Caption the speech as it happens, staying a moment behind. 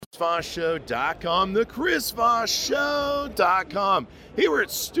ChrisVossShow.com, the ChrisVossShow.com. Hey, we're at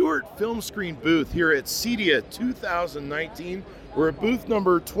Stewart Filmscreen booth here at CEDIA 2019. We're at booth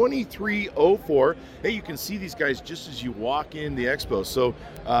number 2304. Hey, you can see these guys just as you walk in the expo. So,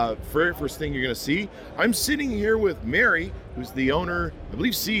 very first thing you're going to see, I'm sitting here with Mary, who's the owner, I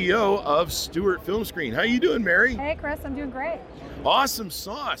believe CEO of Stewart Filmscreen. How you doing, Mary? Hey, Chris, I'm doing great. Awesome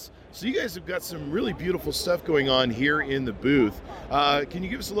sauce. So you guys have got some really beautiful stuff going on here in the booth. Can you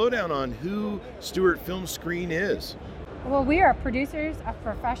give us a lowdown on who Stewart Filmscreen is? Well, we are producers of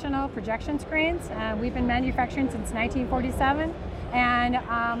professional projection screens. We've been manufacturing since 1947. And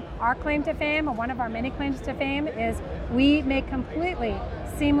our claim to fame, or one of our many claims to fame, is we make completely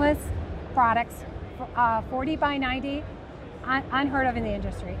seamless products, 40 by 90, unheard of in the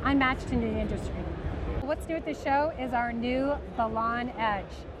industry, unmatched in the industry. What's new at the show is our new Balon Edge.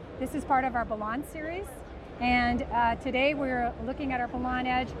 This is part of our Balon series. And today we're looking at our Balon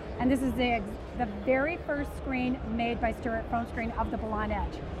Edge, and this is the very first screen made by Stewart Filmscreen of the Balon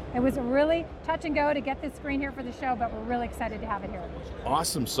Edge. It was really touch and go to get this screen here for the show, but we're really excited to have it here.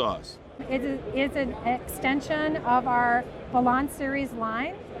 Awesome sauce. It is an extension of our Balon series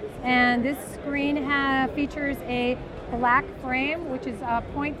line, and this screen features a black frame, which is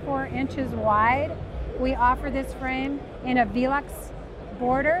 0.4 inches wide. We offer this frame in a Velux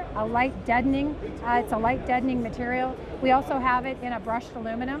border, a light deadening. It's a light deadening material. We also have it in a brushed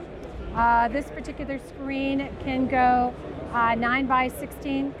aluminum. This particular screen can go 9 by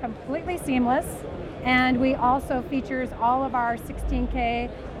 16, completely seamless. And we also features all of our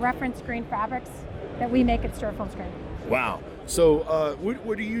 16K reference screen fabrics that we make at Stewart Filmscreen. Wow. So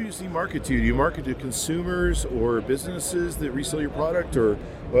what do you usually market to? Do you market to consumers or businesses that resell your product, or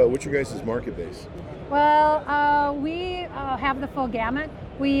what's your guys' market base? Well, we have the full gamut.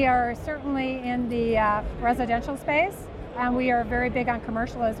 We are certainly in the residential space, and we are very big on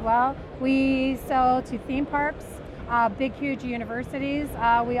commercial as well. We sell to theme parks, big, huge universities.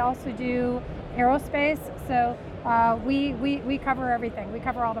 We also do aerospace, so we cover everything. We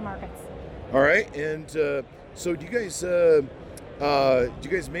cover all the markets. All right, and so do you guys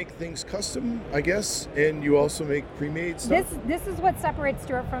make things custom, I guess, and you also make pre-made stuff? This is what separates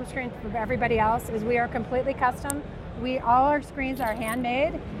Stewart Filmscreen from everybody else, is we are completely custom. All our screens are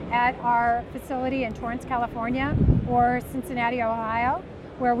handmade at our facility in Torrance, California, or Cincinnati, Ohio,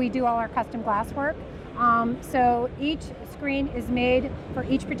 where we do all our custom glass work. So each screen is made for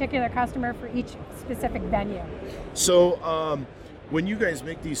each particular customer for each specific venue. So when you guys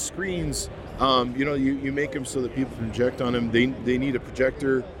make these screens, you make them so that people can project on them. They need a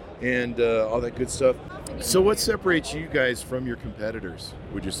projector and all that good stuff. So what separates you guys from your competitors,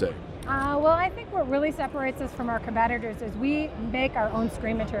 would you say? Well, I think what really separates us from our competitors is we make our own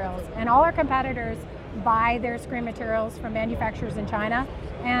screen materials, and all our competitors buy their screen materials from manufacturers in China,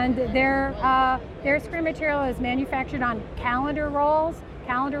 and their screen material is manufactured on calendar rolls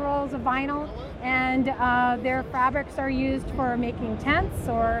of vinyl, and their fabrics are used for making tents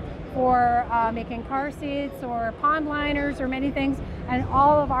or for making car seats or pond liners or many things, and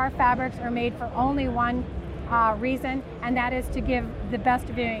all of our fabrics are made for only one reason, and that is to give the best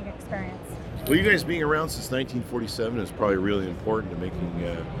viewing experience. Well, you guys being around since 1947 is probably really important to making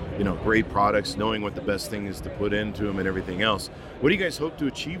great products, knowing what the best thing is to put into them and everything else. What do you guys hope to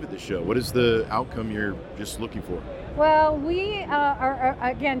achieve at the show? What is the outcome you're just looking for? Well, we are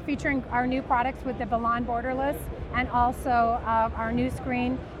again featuring our new products with the Balon borderless, and also our new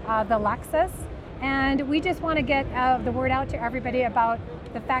screen, the Lexus. And we just want to get the word out to everybody about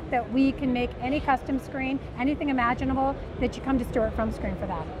the fact that we can make any custom screen, anything imaginable, that you come to Stewart Filmscreen for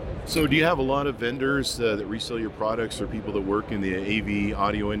that. So do you have a lot of vendors that resell your products, or people that work in the AV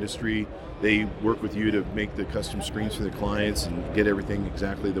audio industry? They work with you to make the custom screens for their clients and get everything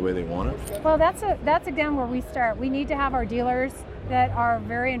exactly the way they want it? Well, that's again where we start. We need to have our dealers that are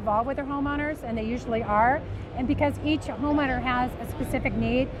very involved with their homeowners, and they usually are. And because each homeowner has a specific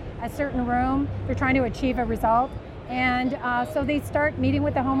need, a certain room, they're trying to achieve a result. And so they start meeting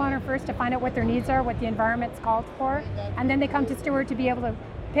with the homeowner first to find out what their needs are, what the environment's called for, and then they come to Stewart to be able to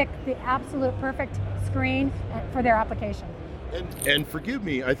pick the absolute perfect screen for their application. And forgive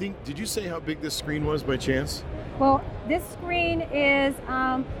me, did you say how big this screen was by chance? Well, this screen is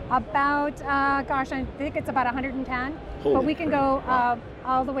about, I think it's about 110, but we can go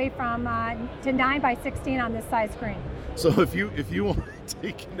all the way from to 9 by 16 on this size screen. So if you want to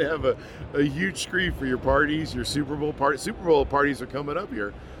take and have a huge screen for your parties, your Super Bowl parties are coming up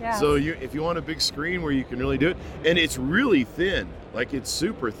here. Yes. So if you want a big screen where you can really do it, and it's really thin, like it's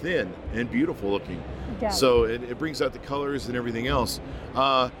super thin and beautiful looking. Yes. So it brings out the colors and everything else.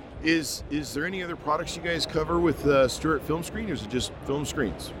 Is there any other products you guys cover with Stewart Filmscreen, or is it just film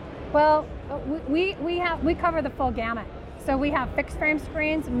screens? Well, we cover the full gamut. So we have fixed frame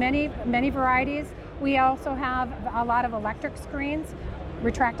screens, many varieties. We also have a lot of electric screens,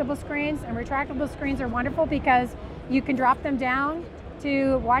 retractable screens, and retractable screens are wonderful because you can drop them down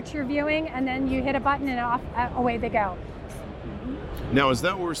to watch your viewing, and then you hit a button and off away they go. Now, is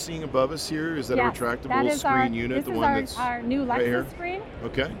that what we're seeing above us here? Is that a retractable screen unit? This is our new Lexus screen.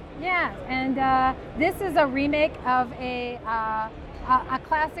 Okay. Yeah, and this is a remake of a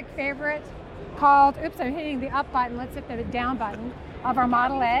classic favorite called, oops, I'm hitting the up button, let's hit the down button, of our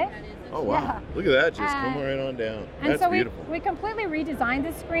Model A. Oh wow, yeah. Look at that, just come right on down. And That's so beautiful. we completely redesigned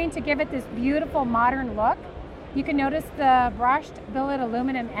this screen to give it this beautiful modern look. You can notice the brushed billet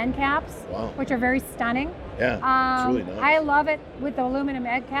aluminum end caps, which are very stunning. Yeah, it's really nice. I love it with the aluminum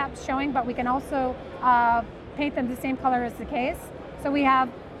end caps showing, but we can also paint them the same color as the case. So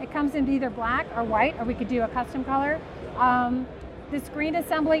it comes in either black or white, or we could do a custom color. The screen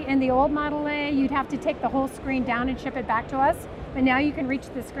assembly in the old Model A, you'd have to take the whole screen down and ship it back to us. But now you can reach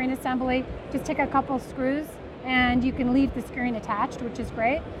the screen assembly, just take a couple screws, and you can leave the screen attached, which is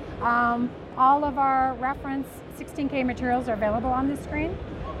great. All of our reference 16K materials are available on this screen.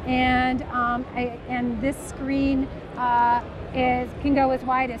 And this screen can go as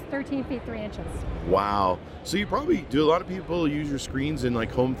wide as 13 feet 3 inches. Wow. So you probably, do a lot of people use your screens in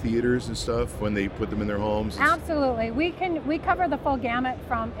like home theaters and stuff when they put them in their homes? Absolutely. We cover the full gamut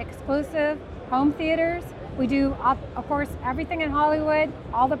from exclusive home theaters. We do, of course, everything in Hollywood,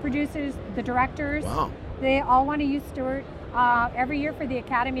 all the producers, the directors. Wow. They all want to use Stewart. Every year for the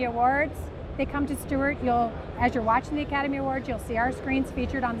Academy Awards, they come to Stewart. As you're watching the Academy Awards, you'll see our screens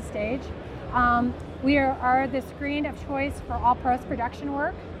featured on the stage. We are the screen of choice for all post-production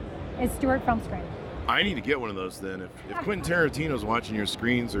work. Is Stewart Filmscreen. I need to get one of those then. If Quentin Tarantino's watching your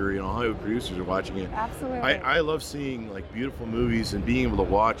screens, or Hollywood producers are watching it. Absolutely. I love seeing like beautiful movies and being able to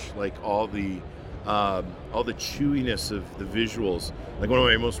watch like all the chewiness of the visuals. Like one of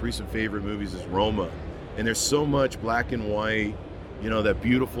my most recent favorite movies is Roma, and there's so much black and white, that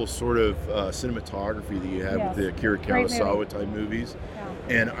beautiful sort of cinematography that you have with the Akira Kurosawa type movies.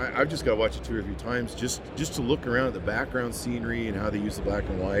 And I've just got to watch it 2 or 3 times just to look around at the background scenery and how they use the black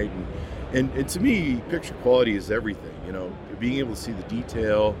and white. And to me, picture quality is everything. Being able to see the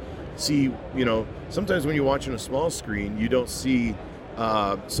detail, sometimes when you're watching a small screen, you don't see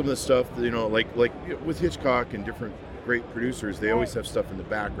some of the stuff, like with Hitchcock and different great producers, they always have stuff in the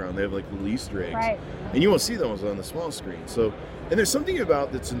background. They have like little Easter eggs. And you won't see those on the small screen. And there's something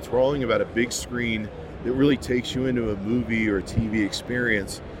that's enthralling about a big screen that really takes you into a movie or a TV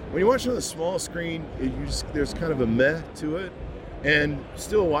experience. When you're watching on the small screen, there's kind of a meh to it. And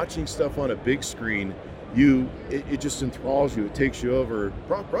still watching stuff on a big screen, it just enthralls you. It takes you over,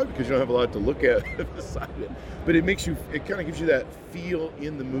 probably because you don't have a lot to look at beside it. But it kind of gives you that feel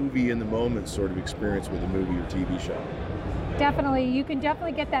in the movie, in the moment sort of experience with a movie or TV show. Definitely, you can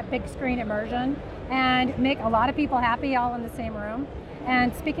definitely get that big screen immersion and make a lot of people happy all in the same room.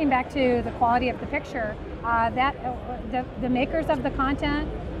 And speaking back to the quality of the picture, the makers of the content,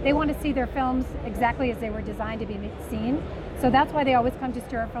 they want to see their films exactly as they were designed to be seen. So that's why they always come to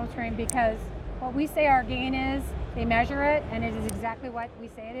Stewart Filmscreen, because what we say our gain is, they measure it, and it is exactly what we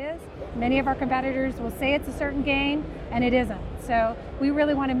say it is. Many of our competitors will say it's a certain gain, and it isn't. So we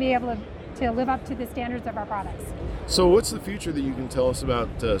really want to be able to live up to the standards of our products. So what's the future that you can tell us about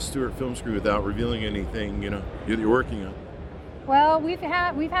Stewart Filmscreen without revealing anything you're working on? Well, we've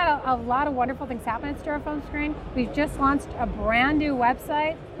had a lot of wonderful things happen at Stewart Filmscreen. We've just launched a brand new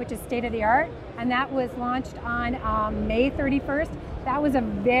website, which is state of the art, and that was launched on May 31st. That was a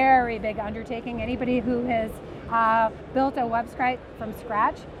very big undertaking. Anybody who has built a website from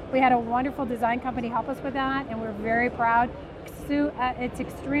scratch, we had a wonderful design company help us with that, and we're very proud. It's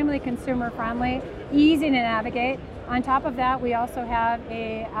extremely consumer friendly, easy to navigate. On top of that, we also have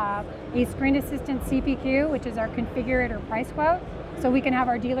a Screen Assistant CPQ, which is our configure it or price quote. So we can have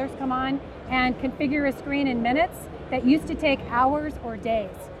our dealers come on and configure a screen in minutes that used to take hours or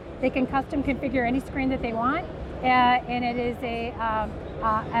days. They can custom configure any screen that they want, and it is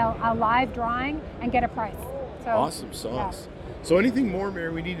a live drawing and get a price. So, awesome sauce. Yeah. So anything more,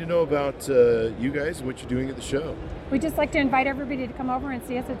 Mary, we need to know about you guys and what you're doing at the show? We'd just like to invite everybody to come over and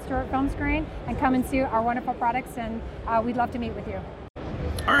see us at Stewart Filmscreen and come and see our wonderful products, and we'd love to meet with you.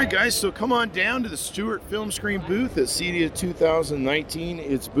 All right, guys, so come on down to the Stewart Filmscreen booth at CEDIA 2019.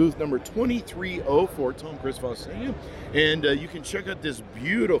 It's booth number 2304. Tell them Chris Voss sent you. And you can check out this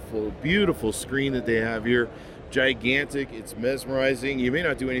beautiful, beautiful screen that they have here. Gigantic, it's mesmerizing. You may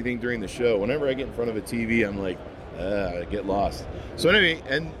not do anything during the show. Whenever I get in front of a TV, I'm like, I get lost. So anyway,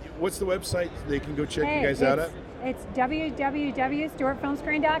 and what's the website they can go check you guys out at? It's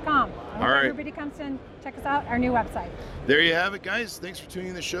www.stewartfilmscreen.com. I hope right. everybody comes and check us out, our new website. There you have it, guys. Thanks for tuning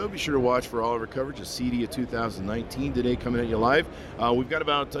in the show. Be sure to watch for all of our coverage of CEDIA 2019 today, coming at you live. We've got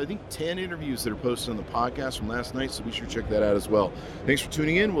about, I think, 10 interviews that are posted on the podcast from last night, so be sure to check that out as well. Thanks for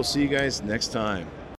tuning in. We'll see you guys next time.